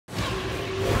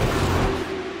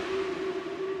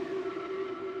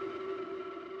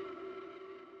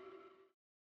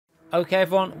Okay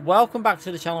everyone, welcome back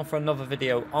to the channel for another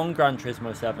video on Gran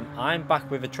Turismo 7. I'm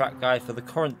back with a track guide for the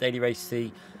current daily race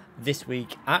C this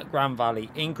week at Grand Valley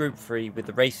in Group 3 with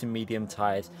the racing medium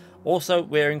tyres. Also,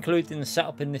 we're including the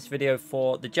setup in this video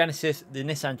for the Genesis, the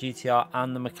Nissan GTR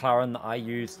and the McLaren that I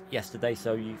used yesterday.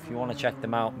 So if you want to check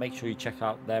them out, make sure you check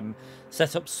out them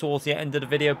setups towards the end of the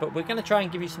video. But we're going to try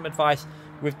and give you some advice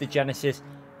with the Genesis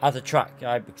as a track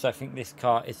guide, because I think this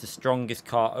car is the strongest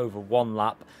car over one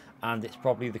lap. And it's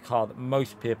probably the car that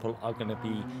most people are going to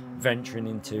be venturing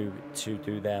into to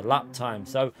do their lap time.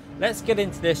 So let's get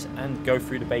into this and go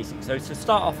through the basics. So to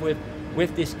start off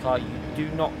with this car, you do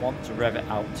not want to rev it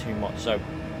out too much. So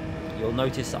you'll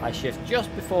notice that I shift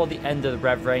just before the end of the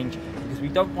rev range, because we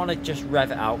don't want to just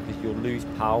rev it out because you'll lose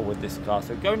power with this car.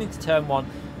 So going into turn 1,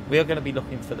 we are going to be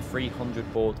looking for the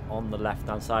 300 board on the left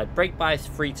hand side. Brake bias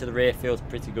free to the rear feels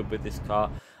pretty good with this car.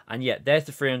 And yeah, there's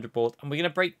the 300 board, and we're going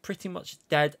to brake pretty much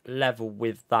dead level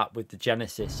with that, with the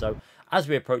Genesis. So as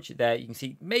we approach it there, you can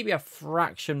see maybe a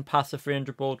fraction past the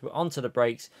 300 board. We're onto the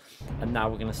brakes, and now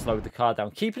we're going to slow the car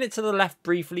down, keeping it to the left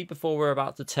briefly before we're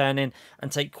about to turn in and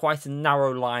take quite a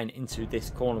narrow line into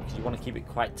this corner, because you want to keep it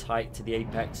quite tight to the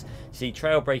apex. See,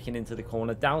 trail braking into the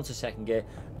corner, down to second gear.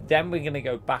 Then we're going to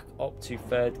go back up to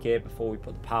third gear before we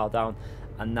put the power down.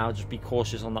 And now just be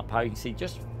cautious on that power. You can see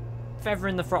just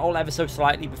feathering the throttle ever so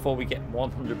slightly before we get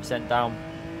 100% down.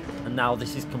 And now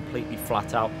this is completely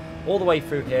flat out all the way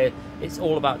through here. It's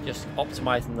all about just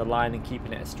optimizing the line and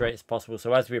keeping it as straight as possible.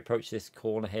 So as we approach this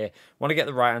corner here, want to get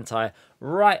the right hand tire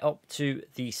right up to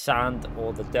the sand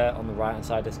or the dirt on the right hand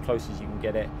side, as close as you can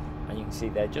get it. And you can see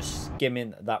there, just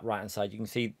skimming that right hand side. You can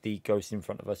see the Ghost in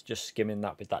front of us, just skimming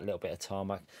that with that little bit of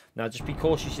tarmac. Now just be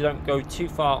cautious you don't go too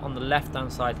far on the left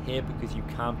hand side here, because you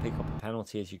can pick up a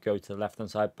penalty as you go to the left hand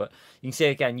side. But you can see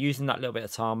again, using that little bit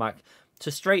of tarmac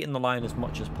to straighten the line as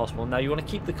much as possible. Now you want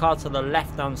to keep the car to the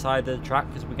left hand side of the track,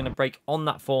 because we're going to brake on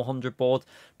that 400 board,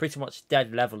 pretty much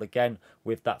dead level again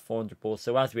with that 400 board.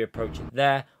 So as we approach it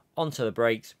there, onto the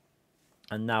brakes.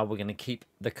 And now we're going to keep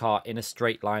the car in a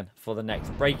straight line for the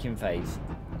next braking phase.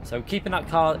 So keeping that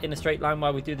car in a straight line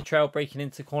while we do the trail braking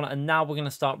into the corner. And now we're going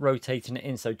to start rotating it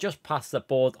in. So just past the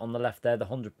board on the left there, the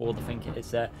 100 board, I think it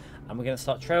is there. And we're going to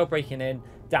start trail braking in,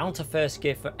 down to first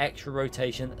gear for extra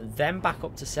rotation. Then back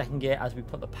up to second gear as we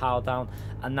put the power down.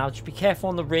 And now just be careful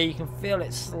on the rear. You can feel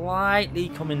it slightly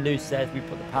coming loose there as we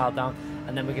put the power down.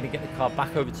 And then we're going to get the car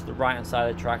back over to the right hand side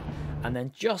of the track. And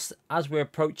then just as we're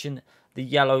approaching the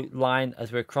yellow line,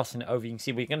 as we're crossing it over, you can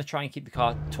see we're going to try and keep the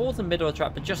car towards the middle of the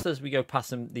track, but just as we go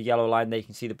past the yellow line there, you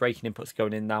can see the braking inputs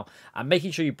going in now, and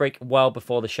making sure you brake well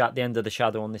before the end of the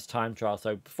shadow on this time trial.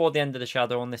 So before the end of the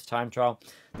shadow on this time trial,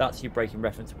 that's your braking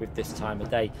reference with this time of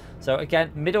day. So again,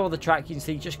 middle of the track, you can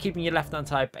see just keeping your left hand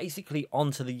tire basically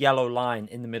onto the yellow line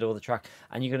in the middle of the track,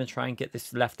 and you're going to try and get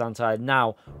this left hand tire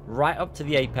now right up to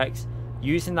the apex,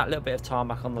 using that little bit of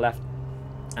tarmac on the left.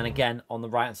 And again, on the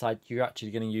right hand side, you're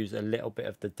actually going to use a little bit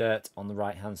of the dirt on the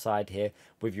right hand side here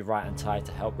with your right hand tire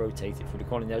to help rotate it through the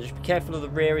corner. Now just be careful of the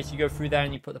rear as you go through there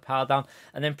and you put the power down.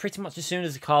 And then pretty much as soon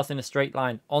as the car's in a straight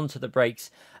line, onto the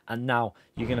brakes. And now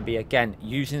you're going to be again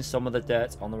using some of the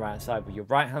dirt on the right hand side with your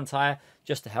right hand tire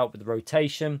just to help with the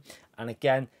rotation. And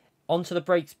again, onto the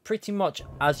brakes pretty much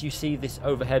as you see this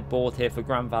overhead board here for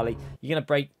Grand Valley. You're going to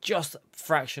brake just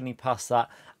fractionally past that.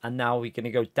 And now we're going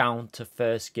to go down to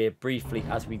first gear briefly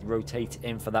as we rotate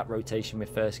in for that rotation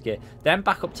with first gear. Then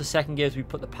back up to second gear as we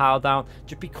put the power down.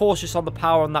 Just be cautious on the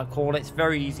power on that corner. It's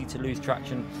very easy to lose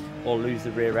traction or lose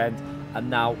the rear end. And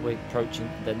now we're approaching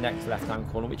the next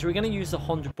left-hand corner, which we're going to use the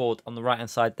 100 board on the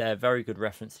right-hand side there. Very good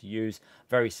reference to use.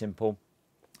 Very simple.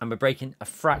 And we're braking a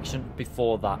fraction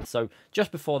before that, so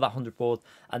just before that 100 board,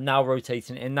 and now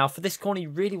rotating in. Now for this corner, you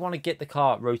really want to get the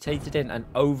car rotated in and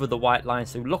over the white line.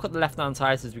 So look at the left hand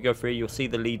tires as we go through. You'll see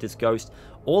the leader's Ghost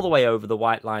all the way over the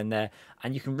white line there,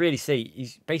 and you can really see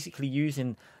he's basically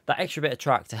using that extra bit of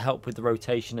track to help with the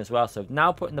rotation as well. So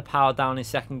now putting the power down in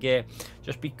second gear,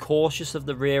 just be cautious of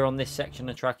the rear on this section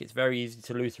of track. It's very easy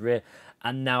to lose the rear.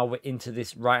 And now we're into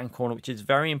this right hand corner, which is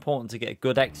very important to get a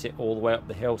good exit all the way up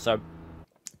the hill. So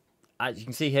as you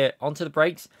can see here, onto the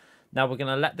brakes. Now we're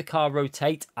going to let the car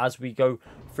rotate as we go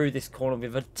through this corner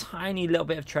with a tiny little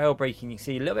bit of trail braking. You can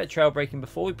see a little bit of trail braking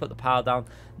before we put the power down.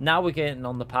 Now we're getting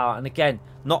on the power. And again,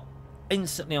 not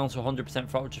instantly onto 100%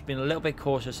 throttle, just being a little bit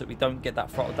cautious that we don't get that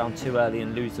throttle down too early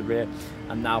and lose the rear.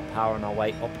 And now powering our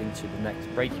way up into the next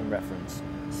braking reference.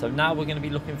 So now we're going to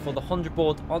be looking for the 100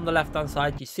 board on the left hand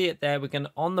side. You see it there. We're going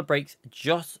to on the brakes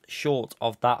just short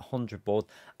of that 100 board.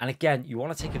 And again, you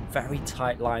want to take a very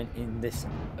tight line in this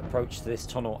approach to this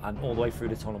tunnel and all the way through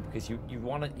the tunnel, because you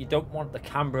don't want the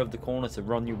camber of the corner to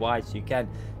run you wide. So again,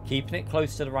 keeping it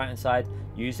close to the right hand side,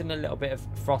 using a little bit of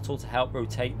throttle to help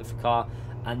rotate the car.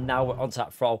 And now we're onto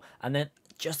that throttle, and then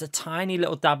just a tiny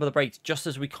little dab of the brakes just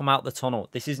as we come out the tunnel.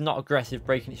 This is not aggressive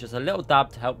braking, it's just a little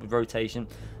dab to help with rotation.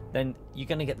 Then you're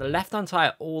going to get the left hand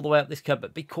tyre all the way up this curb,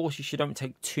 but be cautious you don't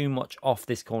take too much off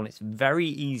this corner. It's very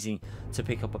easy to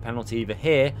pick up a penalty either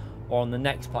here or on the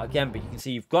next part again, but you can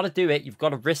see you've got to do it, you've got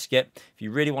to risk it. If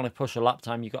you really want to push a lap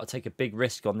time, you've got to take a big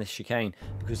risk on this chicane,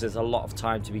 because there's a lot of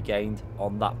time to be gained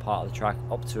on that part of the track,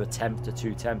 up to a tenth to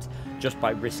 2 tenths, just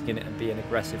by risking it and being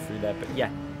aggressive through there. But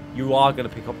yeah, you are going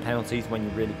to pick up penalties when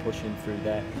you're really pushing through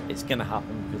there. It's going to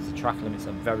happen because the track limits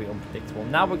are very unpredictable.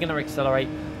 Now we're going to accelerate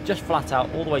just flat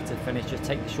out all the way to the finish. Just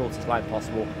take the shortest line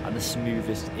possible and the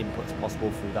smoothest inputs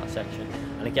possible through that section.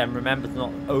 And again, remember to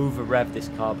not over rev this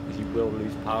car, because you will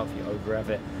lose power if you over rev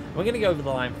it. We're going to go over the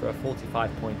line for a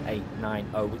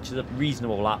 45.890, which is a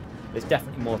reasonable lap. There's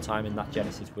definitely more time in that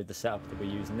Genesis with the setup that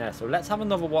we're using there. So let's have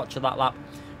another watch of that lap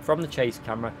from the chase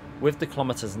camera with the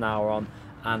kilometers an hour on.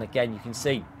 And again, you can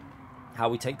see how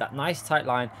we take that nice tight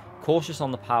line, cautious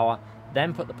on the power,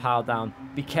 then put the power down.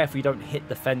 Be careful you don't hit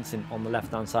the fencing on the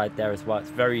left hand side there as well. It's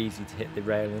very easy to hit the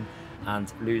railing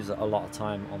and lose a lot of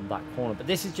time on that corner. But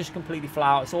this is just completely flat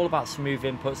out. It's all about smooth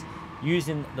inputs,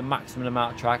 using the maximum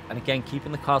amount of track, and again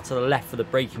keeping the car to the left for the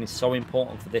braking is so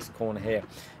important for this corner here.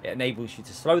 It enables you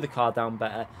to slow the car down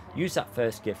better, use that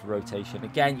first gear for rotation.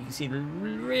 Again, you can see the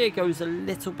rear goes a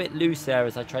little bit loose there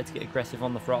as I try to get aggressive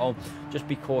on the throttle. Just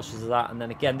be cautious of that. And then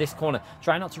again, this corner,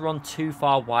 try not to run too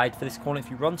far wide for this corner.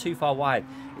 If you run too far wide,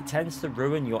 it tends to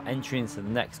ruin your entry into the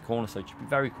next corner, so just be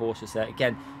very cautious there.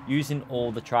 Again, using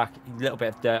all the track, a little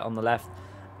bit of dirt on the left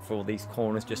for all these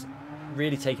corners, just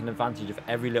really taking advantage of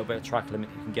every little bit of track limit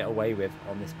you can get away with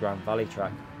on this Grand Valley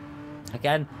track.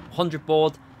 Again, 100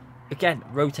 board, again,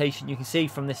 rotation. You can see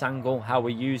from this angle how we're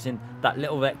using that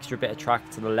little extra bit of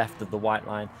track to the left of the white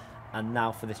line. And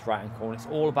now for this right hand corner, it's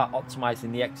all about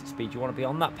optimizing the exit speed. You want to be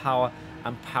on that power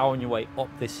and powering your way up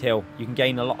this hill. You can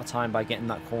gain a lot of time by getting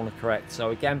that corner correct. So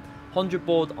again, 100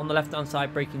 board on the left hand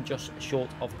side, braking just short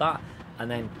of that. And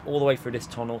then all the way through this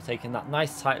tunnel, taking that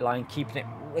nice tight line, keeping it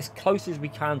as close as we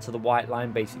can to the white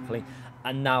line basically.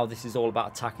 And now this is all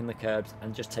about attacking the curbs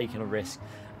and just taking a risk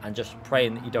and just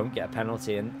praying that you don't get a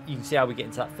penalty. And you can see how we get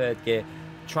into that third gear,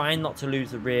 trying not to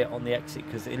lose the rear on the exit,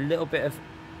 because a little bit of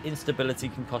instability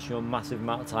can cost you a massive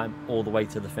amount of time all the way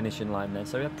to the finishing line there.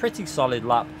 So a pretty solid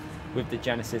lap with the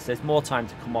Genesis. There's more time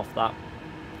to come off that.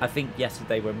 I think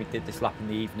yesterday when we did this lap in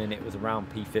the evening, it was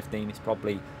around P15. It's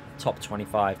probably top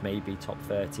 25, maybe top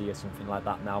 30 or something like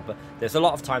that now, but there's a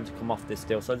lot of time to come off this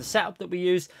still. So the setup that we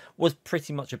used was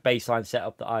pretty much a baseline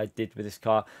setup that I did with this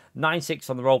car. 9.6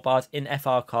 on the roll bars. In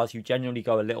FR cars, you generally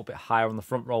go a little bit higher on the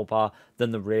front roll bar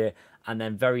than the rear, and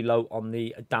then very low on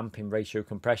the damping ratio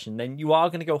compression. Then you are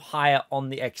going to go higher on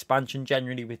the expansion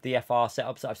generally with the FR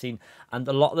setups that I've seen, and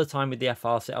a lot of the time with the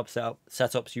FR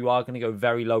setups you are going to go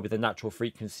very low with the natural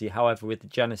frequency. However, with the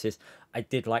Genesis, I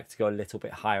did like to go a little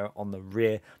bit higher on the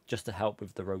rear just to help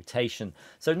with the rotation.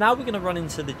 So now we're going to run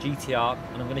into the GTR,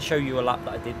 and I'm going to show you a lap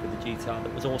that I did with the GTR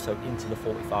that was also into the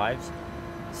 45s.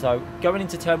 So going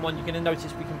into turn 1, you're going to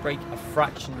notice we can brake a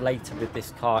fraction later with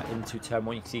this car into turn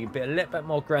 1. You can see a little bit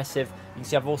more aggressive. You can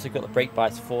see I've also got the brake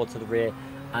bias forward to the rear.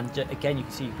 And again, you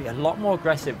can see you can be a lot more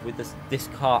aggressive with this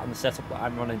car and the setup that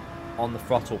I'm running on the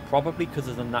throttle, probably because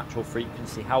of the natural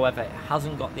frequency. However, it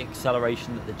hasn't got the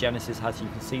acceleration that the Genesis has. You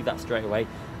can see that straight away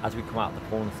as we come out of the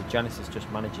corners. The Genesis just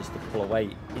manages to pull away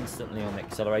instantly on the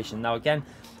acceleration. Now again,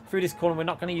 through this corner, we're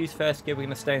not going to use first gear, we're going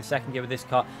to stay in second gear with this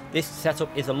car. This setup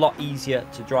is a lot easier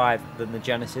to drive than the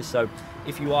Genesis, so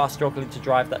if you are struggling to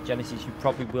drive that Genesis, you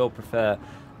probably will prefer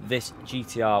this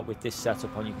GTR with this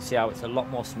setup on. You can see how it's a lot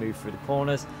more smooth through the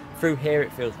corners. Through here,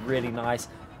 it feels really nice.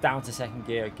 Down to second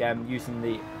gear again, using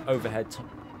the overhead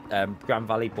Grand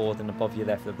Valley board and above you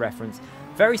there for the reference.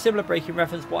 Very similar braking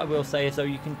reference. What I will say is though,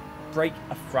 you can brake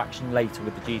a fraction later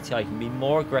with the GTR. You can be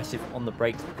more aggressive on the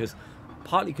brakes, because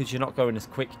partly because you're not going as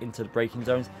quick into the braking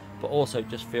zones, but also it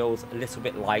just feels a little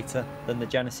bit lighter than the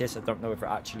Genesis. I don't know if it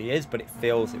actually is, but it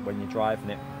feels it when you're driving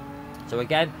it. So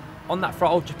again, on that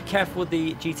throttle, just be careful with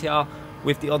the GTR.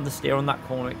 With the understeer on that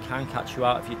corner, it can catch you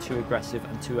out if you're too aggressive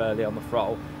and too early on the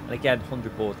throttle. And again,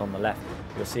 100 board on the left,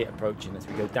 you'll see it approaching as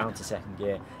we go down to second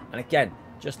gear. And again,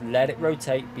 just let it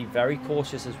rotate. Be very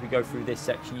cautious as we go through this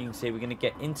section. You can see we're going to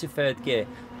get into third gear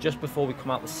just before we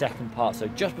come out the second part. So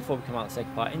just before we come out the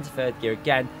second part, into third gear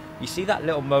again. You see that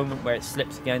little moment where it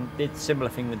slips again. Did similar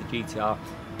thing with the GTR.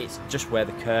 It's just where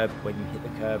the curb, when you hit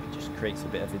the curb, it just creates a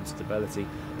bit of instability.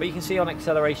 But you can see on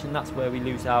acceleration, that's where we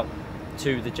lose out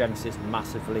to the Genesis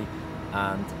massively.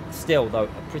 And still, though,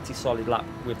 a pretty solid lap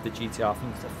with the GTR. I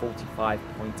think it's a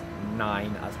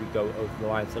 45.9 as we go over the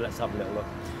line. So let's have a little look.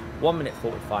 1 minute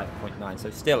 45.9. So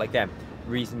still, again,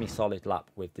 reasonably solid lap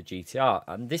with the GTR.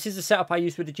 And this is the setup I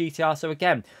use with the GTR. So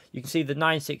again, you can see the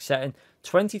 9.6 setting,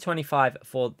 2025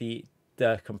 for the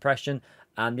compression.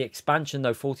 And the expansion,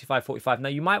 though, 45. Now,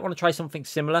 you might want to try something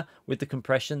similar with the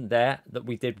compression there that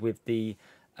we did with the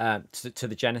to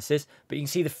the Genesis. But you can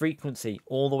see the frequency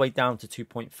all the way down to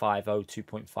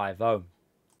 2.50.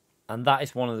 And that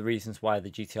is one of the reasons why the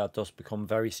GTR does become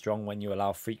very strong when you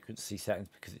allow frequency settings,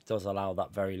 because it does allow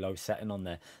that very low setting on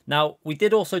there. Now, we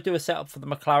did also do a setup for the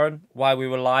McLaren while we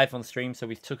were live on stream. So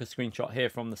we took a screenshot here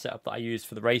from the setup that I used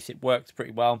for the race. It worked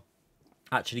pretty well.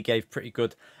 Actually gave pretty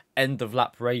good end of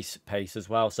lap race pace as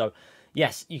well. So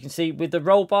yes, you can see with the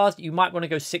roll bars, you might want to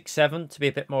go 6-7 to be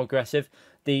a bit more aggressive.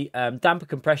 The damper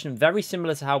compression, very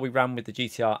similar to how we ran with the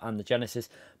GTR and the Genesis,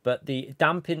 but the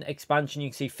damping expansion, you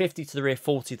can see 50 to the rear,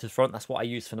 40 to the front. That's what I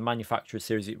used for the manufacturer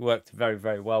series. It worked very,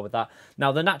 very well with that.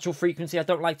 Now, the natural frequency, I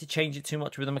don't like to change it too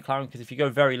much with the McLaren, because if you go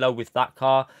very low with that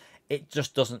car, it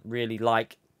just doesn't really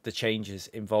like the changes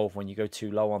involved when you go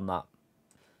too low on that.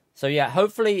 So yeah,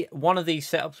 hopefully one of these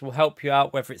setups will help you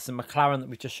out, whether it's the McLaren that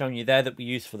we've just shown you there that we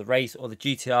use for the race, or the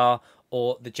GTR,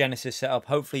 or the Genesis setup.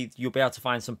 Hopefully you'll be able to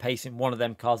find some pace in one of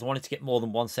them cars. I wanted to get more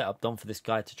than one setup done for this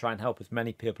guy to try and help as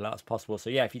many people out as possible. So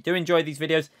yeah, if you do enjoy these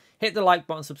videos, hit the like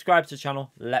button, subscribe to the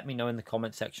channel, let me know in the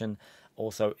comment section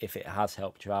also if it has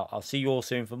helped you out. I'll see you all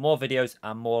soon for more videos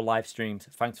and more live streams.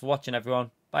 Thanks for watching,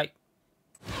 everyone. Bye.